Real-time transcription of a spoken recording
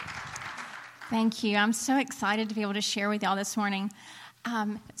Thank you. I'm so excited to be able to share with y'all this morning.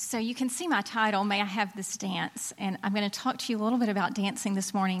 So you can see my title, May I Have This Dance? And I'm going to talk to you a little bit about dancing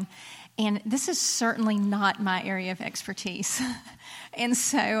this morning. And this is certainly not my area of expertise. And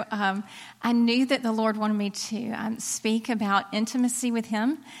so I knew that the Lord wanted me to speak about intimacy with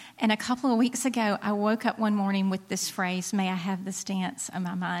Him. And a couple of weeks ago, I woke up one morning with this phrase, May I Have This Dance, on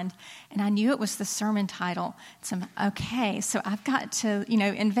my mind. And I knew it was the sermon title. So I've got to,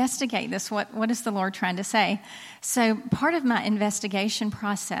 investigate this. What is the Lord trying to say? So part of my investigation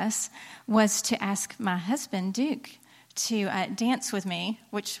process was to ask my husband, Duke, to dance with me,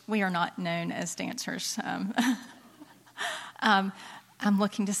 which we are not known as dancers. I'm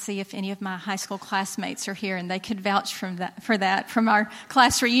looking to see if any of my high school classmates are here, and they could vouch for that from our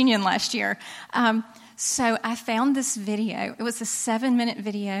class reunion last year. So I found this video. It was a 7-minute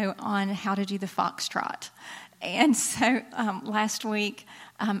video on how to do the foxtrot. And so last week,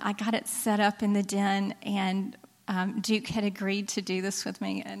 I got it set up in the den, and Duke had agreed to do this with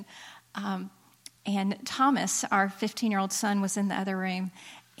me. And Thomas, our 15-year-old son, was in the other room,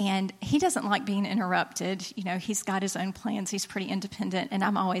 and he doesn't like being interrupted. He's got his own plans. He's pretty independent, and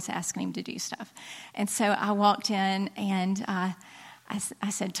I'm always asking him to do stuff. And so I walked in, and I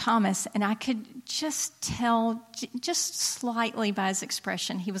said, Thomas, and I could just tell, just slightly by his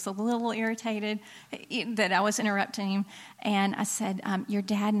expression, he was a little irritated that I was interrupting him. And I said, your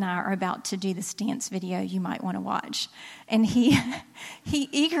dad and I are about to do this dance video you might want to watch. And he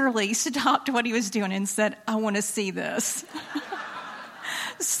eagerly stopped what he was doing and said, I want to see this.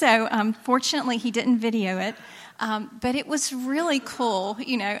 So fortunately, he didn't video it, but it was really cool,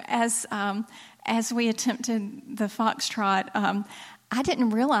 as we attempted the foxtrot. I didn't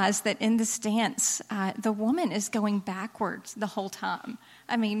realize that in this dance, the woman is going backwards the whole time.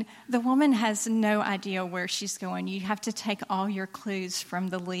 I mean, the woman has no idea where she's going. You have to take all your clues from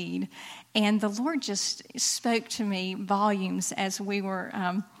the lead. And the Lord just spoke to me volumes as we were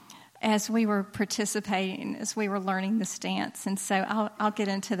participating, as we were learning this dance. And so I'll get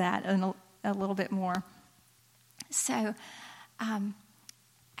into that in a little bit more. So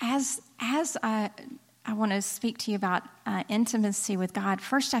as I want to speak to you about intimacy with God.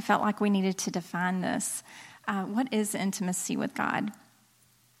 First, I felt like we needed to define this. What is intimacy with God?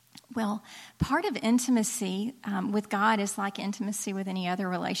 Well, part of intimacy with God is like intimacy with any other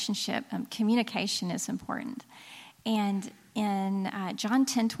relationship. Communication is important. And in John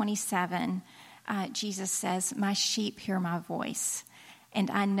 10:27, Jesus says, my sheep hear my voice, and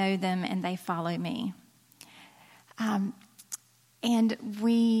I know them, and they follow me. And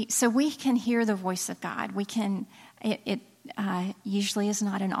we can hear the voice of God. We can. It usually is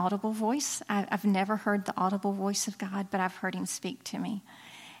not an audible voice. I've never heard the audible voice of God, but I've heard Him speak to me,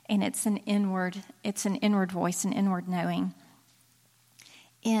 and it's an inward voice, an inward knowing.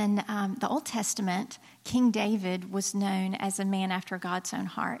 In the Old Testament, King David was known as a man after God's own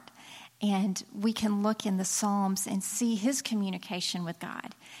heart, and we can look in the Psalms and see his communication with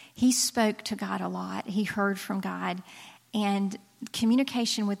God. He spoke to God a lot. He heard from God. And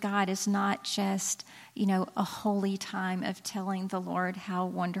communication with God is not just, a holy time of telling the Lord how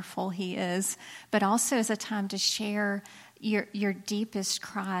wonderful He is, but also is a time to share your deepest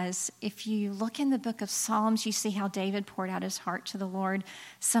cries. If you look in the book of Psalms, you see how David poured out his heart to the Lord.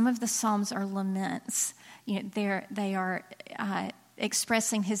 Some of the Psalms are laments. They are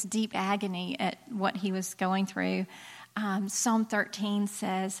expressing his deep agony at what he was going through. Psalm 13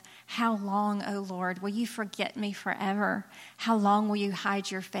 says, how long, O Lord, will you forget me forever? How long will you hide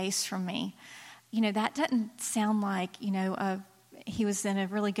your face from me? That doesn't sound like, he was in a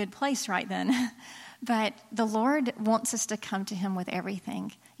really good place right then. But the Lord wants us to come to Him with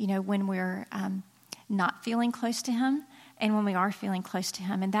everything, when we're not feeling close to Him and when we are feeling close to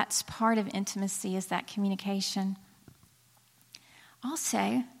Him. And that's part of intimacy, is that communication.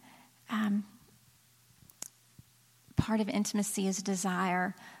 Also, part of intimacy is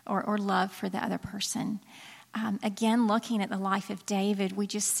desire or love for the other person. Again, looking at the life of David, we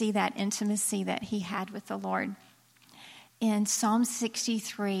just see that intimacy that he had with the Lord. In Psalm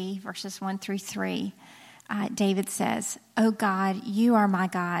 63, verses 1 through 3, David says, O God, you are my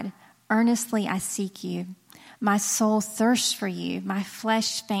God. Earnestly I seek you. My soul thirsts for you. My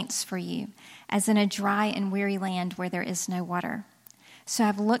flesh faints for you, as in a dry and weary land where there is no water. So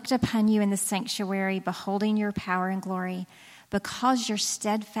I've looked upon you in the sanctuary, beholding your power and glory. Because your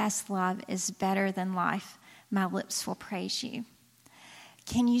steadfast love is better than life, my lips will praise you.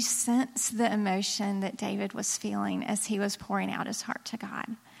 Can you sense the emotion that David was feeling as he was pouring out his heart to God?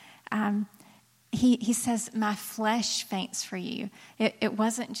 He says, my flesh faints for you. It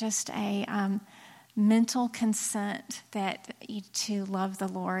wasn't just a mental consent to love the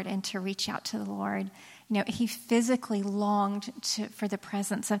Lord and to reach out to the Lord. He physically longed for the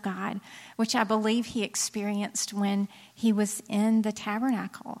presence of God, which I believe he experienced when he was in the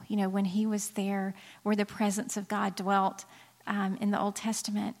tabernacle, when he was there where the presence of God dwelt in the Old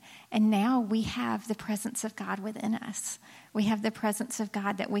Testament. And now we have the presence of God within us. We have the presence of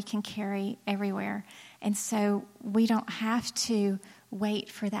God that we can carry everywhere. And so we don't have to wait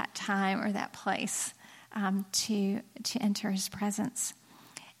for that time or that place to enter his presence.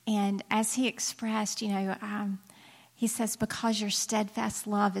 And as he expressed, he says, because your steadfast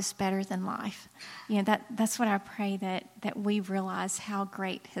love is better than life. That's what I pray, that we realize how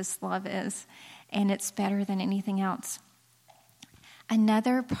great his love is, and it's better than anything else.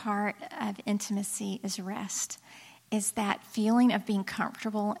 Another part of intimacy is rest, is that feeling of being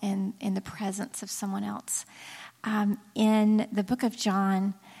comfortable in the presence of someone else. In the book of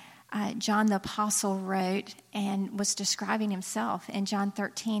John, John the Apostle wrote and was describing himself. In John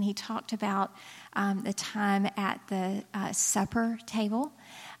 13, he talked about the time at the supper table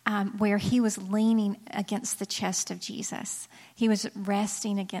where he was leaning against the chest of Jesus. He was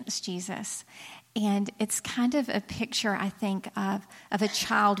resting against Jesus. And it's kind of a picture, I think, of a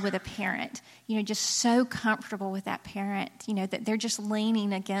child with a parent, just so comfortable with that parent, that they're just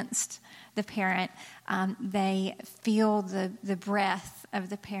leaning against the parent. They feel the breath of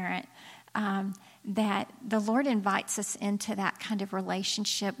the parent. That the Lord invites us into that kind of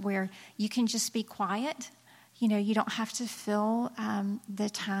relationship where you can just be quiet. You don't have to fill the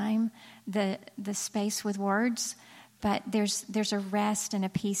time, the space with words, but there's a rest and a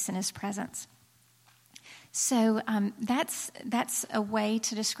peace in his presence. So that's a way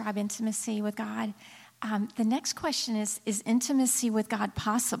to describe intimacy with God. The next question is intimacy with God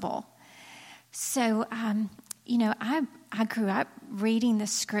possible? So, I grew up reading the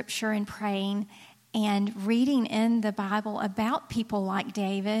scripture and praying and reading in the Bible about people like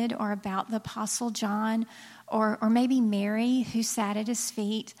David or about the Apostle John or maybe Mary who sat at his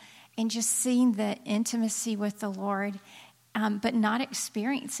feet, and just seeing the intimacy with the Lord, but not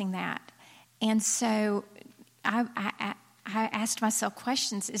experiencing that. And so I asked myself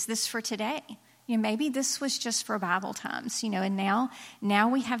questions. Is this for today? Maybe this was just for Bible times, and now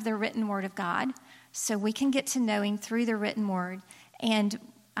we have the written word of God, so we can get to know him through the written word, and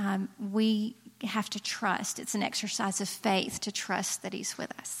we have to trust. It's an exercise of faith to trust that he's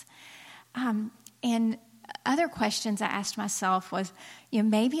with us. And other questions I asked myself was,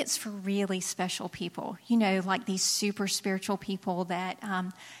 maybe it's for really special people, like these super spiritual people that,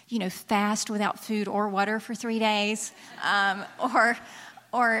 fast without food or water for 3 days, or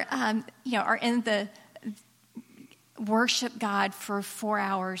are in the worship God for 4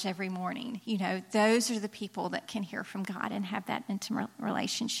 hours every morning. Those are the people that can hear from God and have that intimate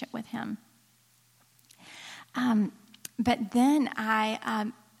relationship with him. But then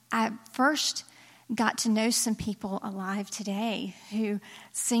I first got to know some people alive today who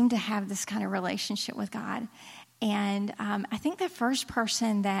seem to have this kind of relationship with God. And I think the first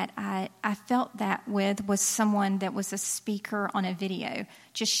person that I felt that with was someone that was a speaker on a video,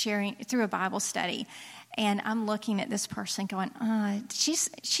 just sharing through a Bible study. And I'm looking at this person going, she's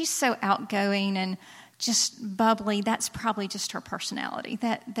so outgoing and just bubbly. That's probably just her personality,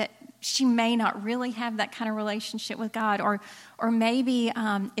 that she may not really have that kind of relationship with God. Or maybe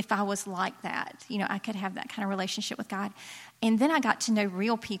if I was like that, I could have that kind of relationship with God. And then I got to know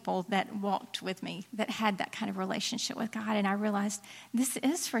real people that walked with me, that had that kind of relationship with God. And I realized this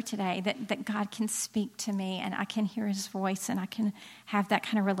is for today, that God can speak to me and I can hear his voice and I can have that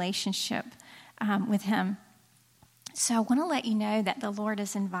kind of relationship with him. So I want to let you know that the Lord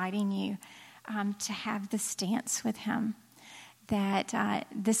is inviting you to have this dance with him, that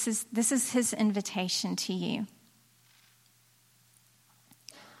this is his invitation to you.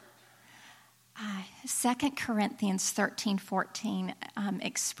 2 Corinthians 13:14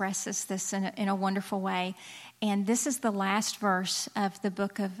 expresses this in a wonderful way. And this is the last verse of the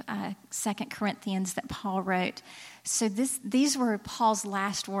book of 2 Corinthians that Paul wrote. So these were Paul's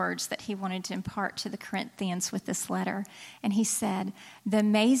last words that he wanted to impart to the Corinthians with this letter. And he said, "The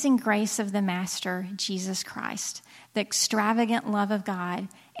amazing grace of the Master, Jesus Christ, the extravagant love of God,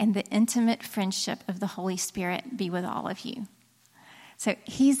 and the intimate friendship of the Holy Spirit be with all of you." So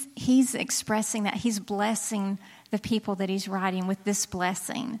he's expressing that. He's blessing the people that he's writing with this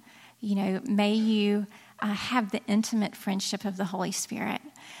blessing. May you have the intimate friendship of the Holy Spirit.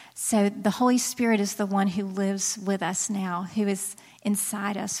 So the Holy Spirit is the one who lives with us now, who is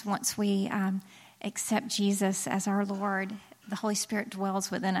inside us once we accept Jesus as our Lord. The Holy Spirit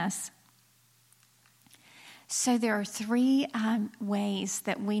dwells within us. So there are three ways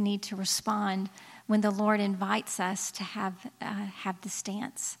that we need to respond when the Lord invites us to have this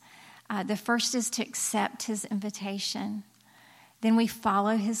dance. The first is to accept his invitation. Then we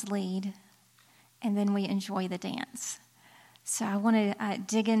follow his lead, and then we enjoy the dance. So I want to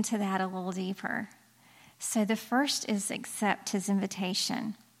dig into that a little deeper. So the first is accept his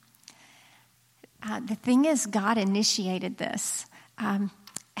invitation. The thing is, God initiated this.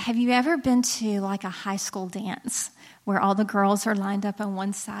 Have you ever been to like a high school dance where all the girls are lined up on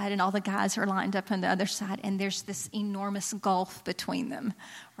one side and all the guys are lined up on the other side, and there's this enormous gulf between them,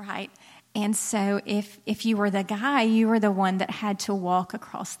 right? And so if you were the guy, you were the one that had to walk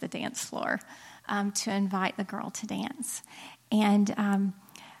across the dance floor to invite the girl to dance. And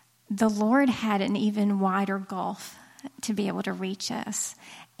the Lord had an even wider gulf to be able to reach us,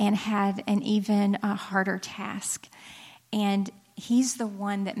 and had an even harder task. And he's the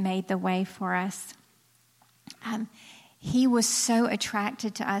one that made the way for us. He was so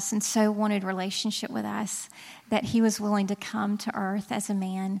attracted to us and so wanted relationship with us that he was willing to come to earth as a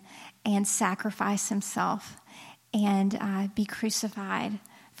man and sacrifice himself and be crucified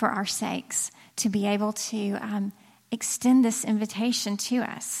for our sakes to be able to extend this invitation to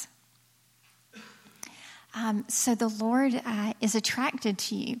us. So the Lord is attracted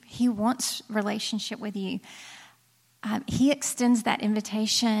to you. He wants relationship with you. He extends that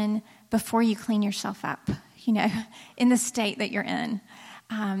invitation before you clean yourself up, in the state that you're in.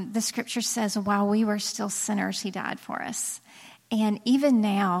 The scripture says, while we were still sinners, he died for us. And even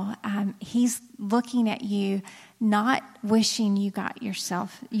now, he's looking at you, not wishing you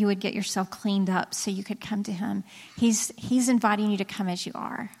would get yourself cleaned up so you could come to him. He's inviting you to come as you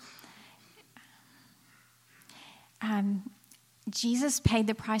are. Jesus paid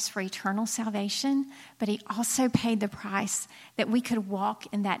the price for eternal salvation, but he also paid the price that we could walk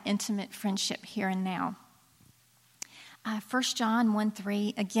in that intimate friendship here and now. 1 John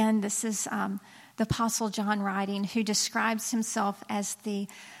 1:3, again, this is the Apostle John writing, who describes himself as the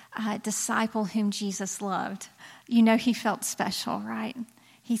disciple whom Jesus loved. He felt special, right?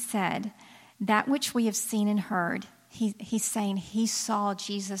 He said, that which we have seen and heard, he's saying he saw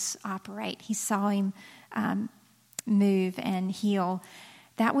Jesus operate. He saw him move and heal.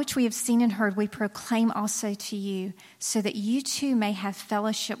 That which we have seen and heard, we proclaim also to you, so that you too may have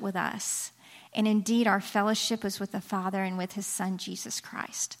fellowship with us. And indeed, our fellowship is with the Father and with his Son, Jesus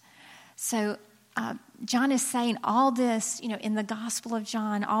Christ. So John is saying all this, in the Gospel of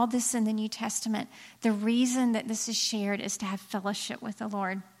John, all this in the New Testament, the reason that this is shared is to have fellowship with the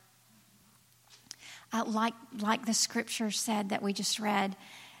Lord. Like the scripture said that we just read,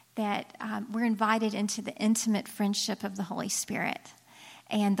 that we're invited into the intimate friendship of the Holy Spirit,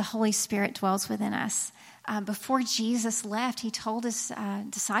 and the Holy Spirit dwells within us. Before Jesus left, he told his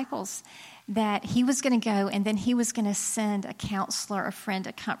disciples that he was going to go, and then he was going to send a counselor, a friend,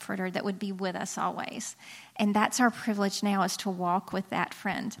 a comforter that would be with us always. And that's our privilege now, is to walk with that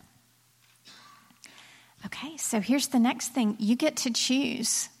friend. Okay, so here's the next thing. You get to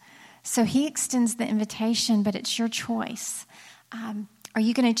choose. So he extends the invitation, but it's your choice. Are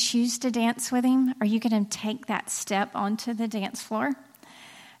you going to choose to dance with him? Are you going to take that step onto the dance floor?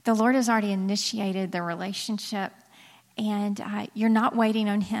 The Lord has already initiated the relationship, and you're not waiting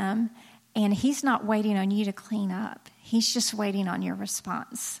on him, and he's not waiting on you to clean up. He's just waiting on your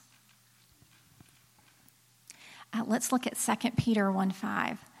response. Let's look at 2 Peter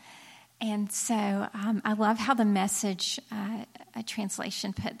 1:5. And so I love how the Message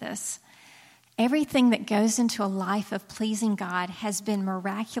translation put this. Everything that goes into a life of pleasing God has been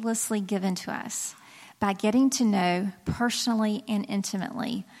miraculously given to us by getting to know personally and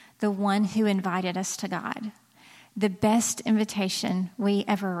intimately the one who invited us to God. The best invitation we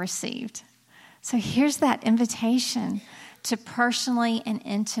ever received. So here's that invitation to personally and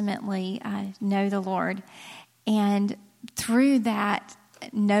intimately know the Lord. And through that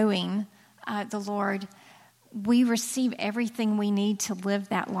knowing the Lord, we receive everything we need to live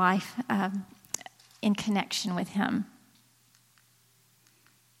that life in connection with him.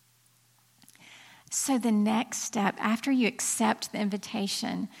 So the next step, after you accept the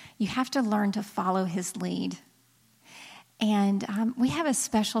invitation, you have to learn to follow his lead. And we have a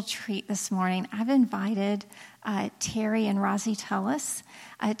special treat this morning. I've invited Terry and Rozzy Tullis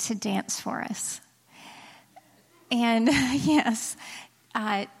to dance for us. And yes,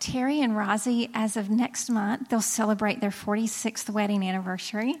 Terry and Rozzy, as of next month, they'll celebrate their 46th wedding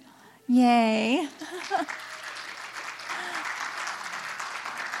anniversary. Yay.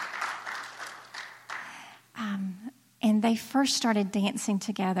 And they first started dancing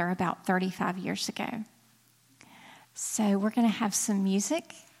together about 35 years ago. So we're going to have some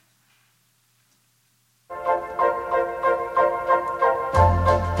music.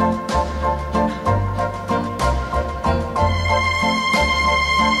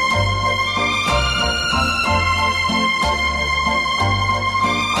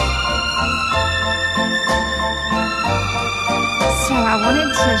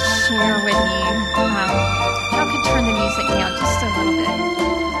 share with you. If I could turn the music down just a little bit.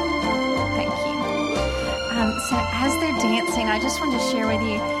 Thank you. So as they're dancing, I just want to share with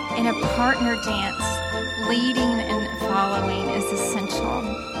you, in a partner dance, leading and following is essential.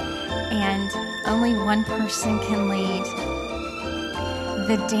 And only one person can lead.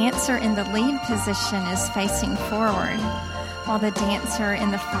 The dancer in the lead position is facing forward, while the dancer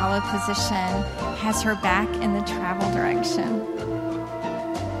in the follow position has her back in the travel direction.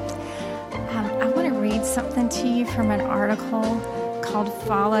 I want to read something to you from an article called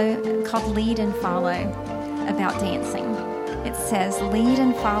Lead and Follow about dancing. It says, lead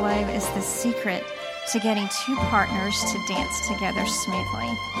and follow is the secret to getting two partners to dance together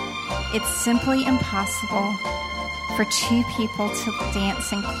smoothly. It's simply impossible for two people to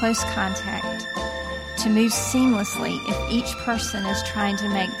dance in close contact, to move seamlessly if each person is trying to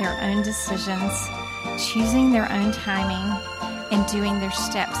make their own decisions, choosing their own timing, and doing their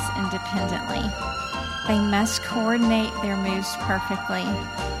steps independently. They must coordinate their moves perfectly,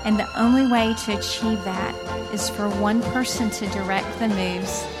 and the only way to achieve that is for one person to direct the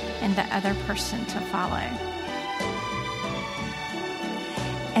moves and the other person to follow.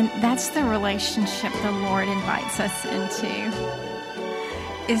 And that's the relationship the Lord invites us into,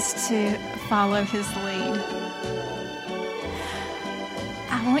 is to follow His lead.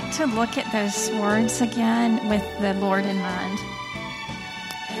 I want to look at those words again with the Lord in mind.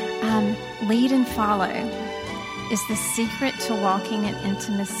 Lead and follow is the secret to walking in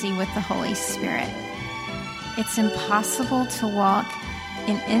intimacy with the Holy Spirit. It's impossible to walk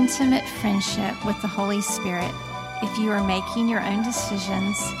in intimate friendship with the Holy Spirit if you are making your own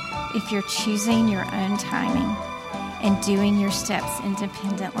decisions, if you're choosing your own timing, and doing your steps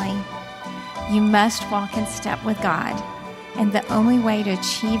independently. You must walk in step with God, and the only way to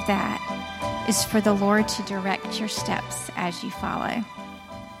achieve that is for the Lord to direct your steps as you follow.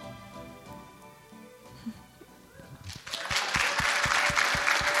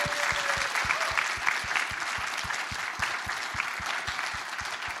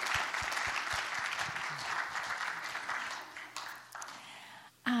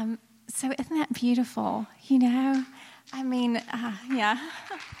 So isn't that beautiful? You know, I mean, yeah.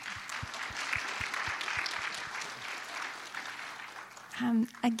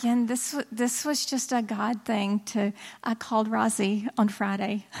 Again, this was just a God thing. I called Rosie on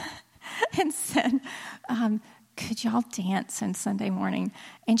Friday and said, could y'all dance on Sunday morning?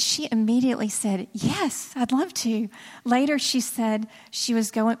 And she immediately said, yes, I'd love to. Later, she said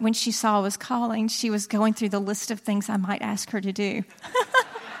when she saw I was calling, she was going through the list of things I might ask her to do.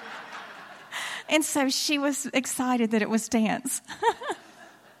 And so she was excited that it was dance.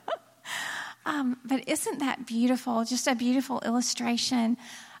 But isn't that beautiful? Just a beautiful illustration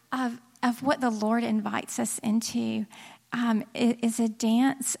of what the Lord invites us into. Is a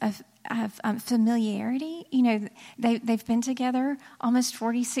dance of familiarity. You know, they've been together almost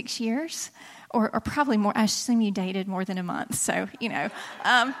 46 years, or probably more. I assume you dated more than a month. So, you know,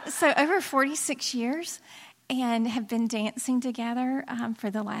 so over 46 years. And have been dancing together for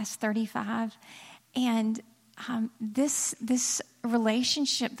the last 35. And this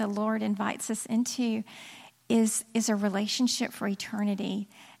relationship the Lord invites us into is a relationship for eternity.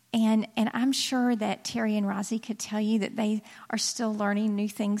 And I'm sure that Terry and Rosie could tell you that they are still learning new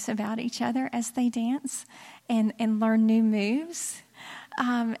things about each other as they dance and learn new moves.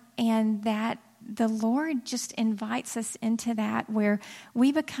 And that the Lord just invites us into that, where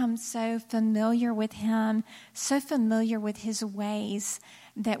we become so familiar with Him, so familiar with His ways,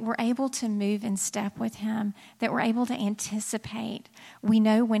 that we're able to move in step with Him, that we're able to anticipate. We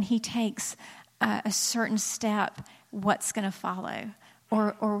know when He takes a certain step, what's going to follow.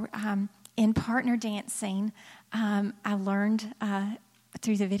 Or in partner dancing, I learned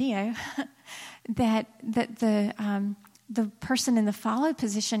through the video that the person in the follow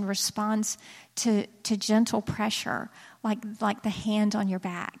position responds to gentle pressure, like the hand on your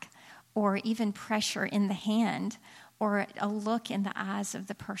back, or even pressure in the hand, or a look in the eyes of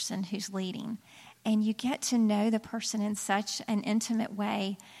the person who's leading. And you get to know the person in such an intimate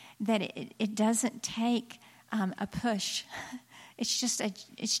way that it doesn't take a push.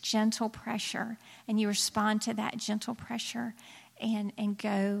 It's gentle pressure, and you respond to that gentle pressure and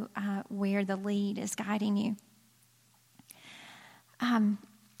go where the lead is guiding you.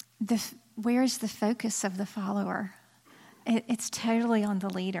 Where's the focus of the follower? It's totally on the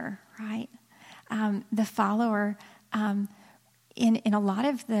leader, right? The follower, in a lot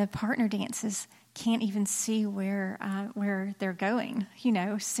of the partner dances, can't even see where they're going, you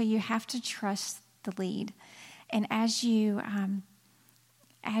know. So you have to trust the lead, and as you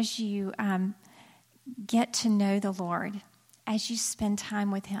get to know the Lord, as you spend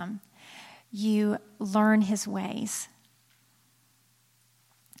time with him, you learn his ways.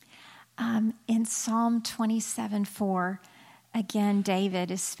 In Psalm 27:4, again, David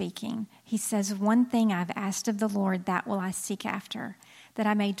is speaking. He says, "One thing I've asked of the Lord, that will I seek after, that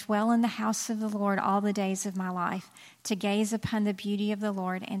I may dwell in the house of the Lord all the days of my life, to gaze upon the beauty of the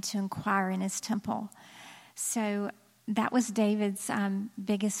Lord and to inquire in his temple." So that was David's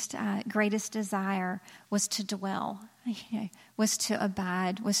biggest, greatest desire, was to dwell, was to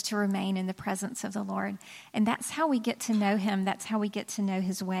abide, was to remain in the presence of the Lord. And that's how we get to know him. That's how we get to know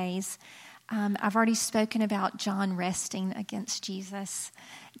his ways. I've already spoken about John resting against Jesus,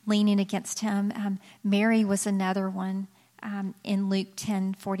 leaning against him. Mary was another one in Luke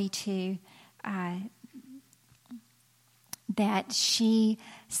 10:42, that she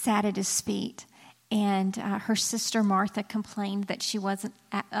sat at his feet. And her sister Martha complained that she wasn't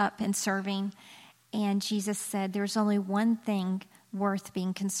up and serving. And Jesus said, "There's only one thing worth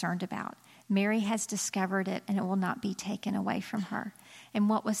being concerned about. Mary has discovered it, and it will not be taken away from her." And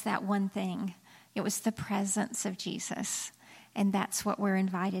what was that one thing? It was the presence of Jesus. And that's what we're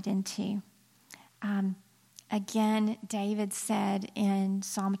invited into. Again, David said in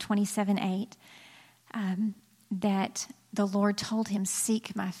Psalm 27:8 that the Lord told him,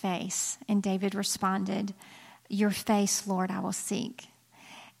 "Seek my face." And David responded, "Your face, Lord, I will seek."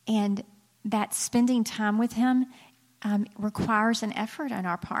 And that spending time with him requires an effort on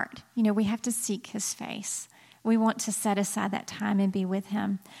our part. We have to seek his face. We want to set aside that time and be with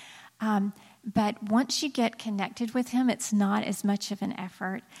him. But once you get connected with him, it's not as much of an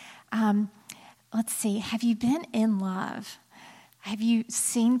effort. Let's see, have you been in love? Have you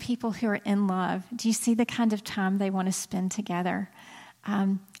seen people who are in love? Do you see the kind of time they want to spend together?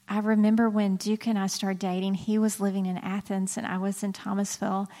 I remember when Duke and I started dating, he was living in Athens and I was in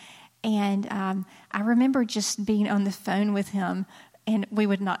Thomasville. And I remember just being on the phone with him, and we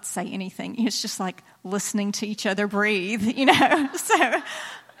would not say anything. It's just like listening to each other breathe, So,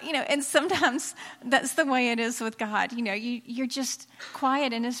 and sometimes that's the way it is with God. You're just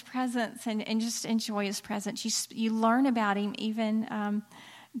quiet in his presence and just enjoy his presence. You learn about him even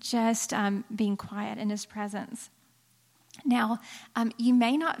just being quiet in his presence. Now, you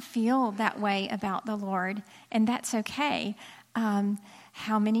may not feel that way about the Lord, and that's okay.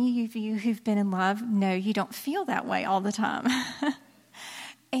 How many of you who've been in love know you don't feel that way all the time?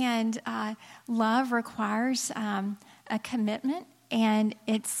 And love requires a commitment. And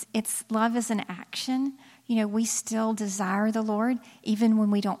it's love is an action. We still desire the Lord even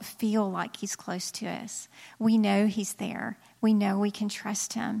when we don't feel like he's close to us. We know he's there. We know we can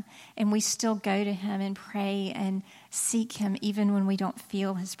trust him. And we still go to him and pray and seek him even when we don't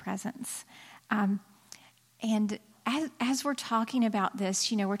feel his presence. And as we're talking about this,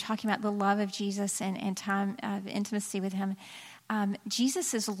 we're talking about the love of Jesus and time of intimacy with him.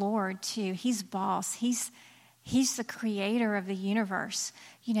 Jesus is Lord too. He's boss. He's the creator of the universe,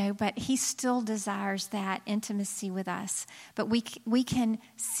 but he still desires that intimacy with us. But we can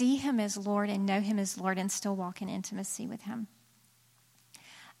see him as Lord and know him as Lord and still walk in intimacy with him.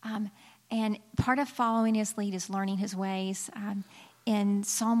 And part of following his lead is learning his ways. In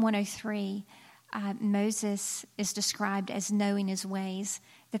Psalm 103, Moses is described as knowing his ways.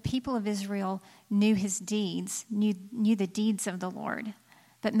 The people of Israel knew his deeds, knew the deeds of the Lord,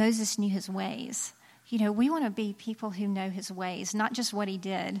 but Moses knew his ways. We want to be people who know his ways, not just what he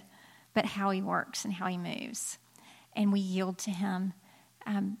did, but how he works and how he moves. And we yield to him.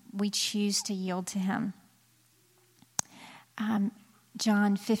 We choose to yield to him.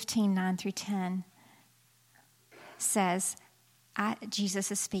 John 15:9-10 says,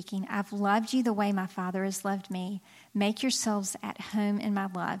 Jesus is speaking, "I've loved you the way my Father has loved me. Make yourselves at home in my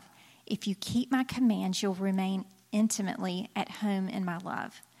love. If you keep my commands, you'll remain intimately at home in my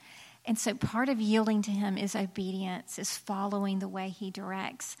love." And so part of yielding to him is obedience, is following the way he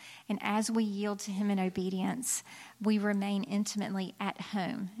directs. And as we yield to him in obedience, we remain intimately at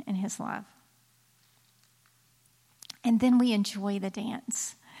home in his love. And then we enjoy the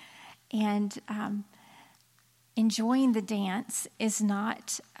dance. And enjoying the dance is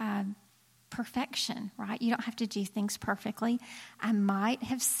not perfection, right? You don't have to do things perfectly. I might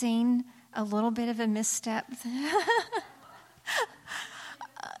have seen a little bit of a misstep.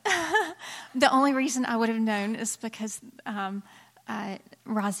 The only reason I would have known is because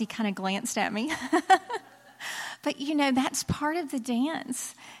Rozzy kind of glanced at me. But that's part of the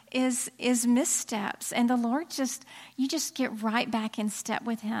dance is missteps. And the Lord you just get right back in step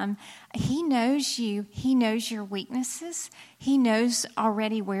with him. He knows you. He knows your weaknesses. He knows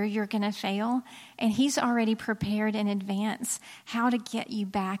already where you're going to fail. And he's already prepared in advance how to get you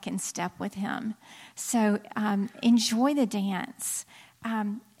back in step with him. So enjoy the dance.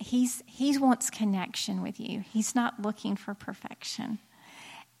 He wants connection with you. He's not looking for perfection.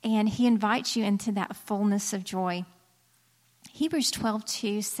 And he invites you into that fullness of joy. Hebrews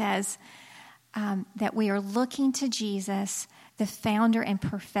 12:2 says that we are looking to Jesus, the founder and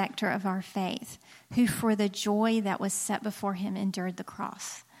perfecter of our faith, who for the joy that was set before him endured the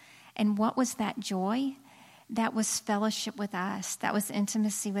cross. And what was that joy? That was fellowship with us. That was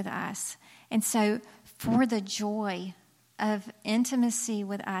intimacy with us. And so for the joy of intimacy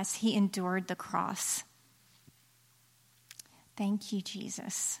with us, he endured the cross. Thank you,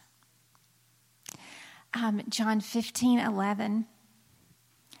 Jesus. John 15:11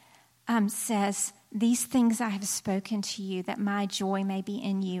 says, "These things I have spoken to you, that my joy may be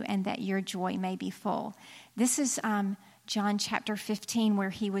in you and that your joy may be full." This is John chapter 15,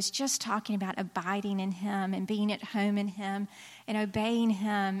 where he was just talking about abiding in him and being at home in him and obeying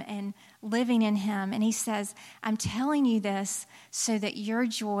him and living in him. And he says, I'm telling you this so that your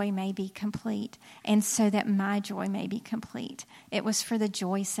joy may be complete and so that my joy may be complete. It was for the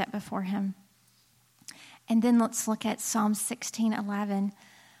joy set before him. And then let's look at Psalm 16:11.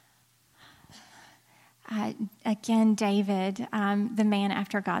 Again, David, the man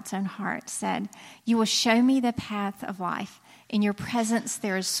after God's own heart, said, "You will show me the path of life. In your presence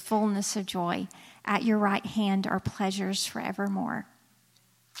there is fullness of joy. At your right hand are pleasures forevermore."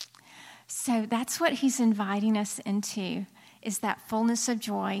 So that's what he's inviting us into, is that fullness of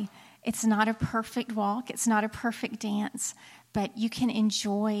joy. It's not a perfect walk. It's not a perfect dance, but you can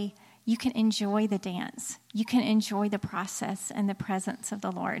enjoy the dance. You can enjoy the process and the presence of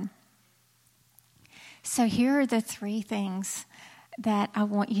the Lord. So here are the three things that I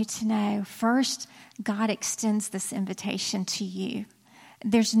want you to know. First, God extends this invitation to you.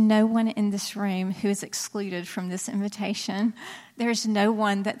 There's no one in this room who is excluded from this invitation. There's no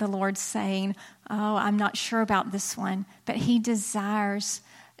one that the Lord's saying, "Oh, I'm not sure about this one," but he desires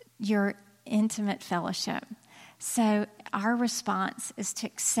your intimate fellowship. So our response is to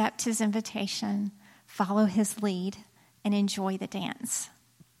accept his invitation, follow his lead, and enjoy the dance.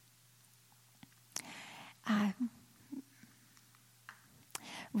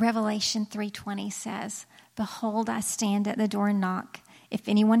 Revelation 3:20 says, "Behold, I stand at the door and knock. If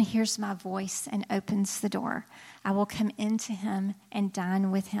anyone hears my voice and opens the door, I will come into him and dine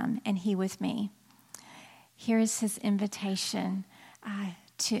with him and he with me." Here is his invitation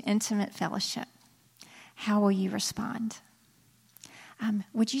to intimate fellowship. How will you respond?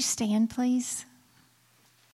 Would you stand, please?